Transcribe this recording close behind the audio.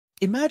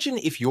Imagine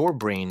if your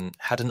brain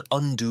had an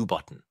undo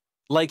button,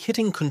 like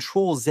hitting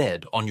Ctrl+Z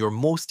on your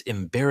most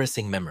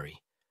embarrassing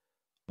memory.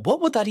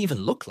 What would that even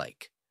look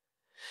like?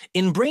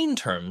 In brain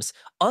terms,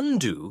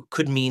 undo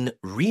could mean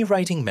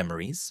rewriting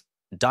memories,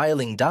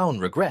 dialing down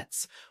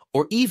regrets,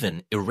 or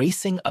even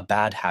erasing a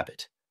bad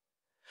habit.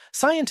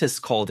 Scientists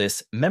call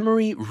this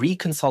memory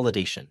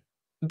reconsolidation,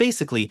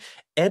 basically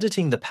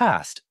editing the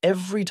past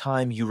every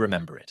time you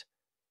remember it.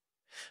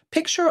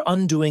 Picture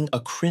undoing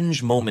a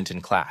cringe moment in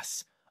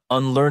class,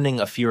 unlearning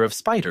a fear of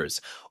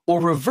spiders, or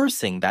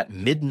reversing that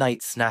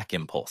midnight snack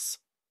impulse.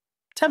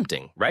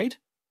 Tempting, right?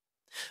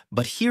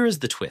 But here's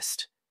the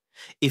twist.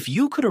 If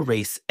you could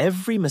erase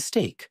every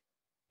mistake,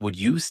 would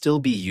you still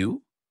be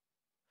you?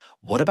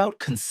 What about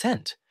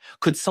consent?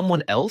 Could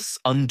someone else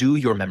undo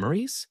your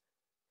memories?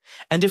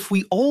 And if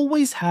we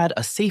always had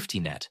a safety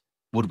net,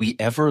 would we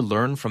ever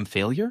learn from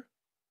failure?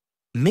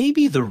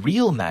 Maybe the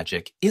real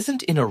magic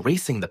isn't in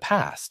erasing the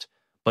past,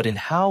 but in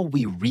how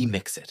we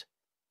remix it.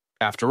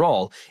 After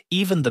all,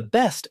 even the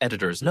best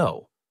editors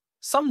know,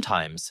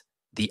 sometimes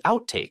the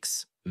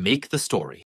outtakes make the story.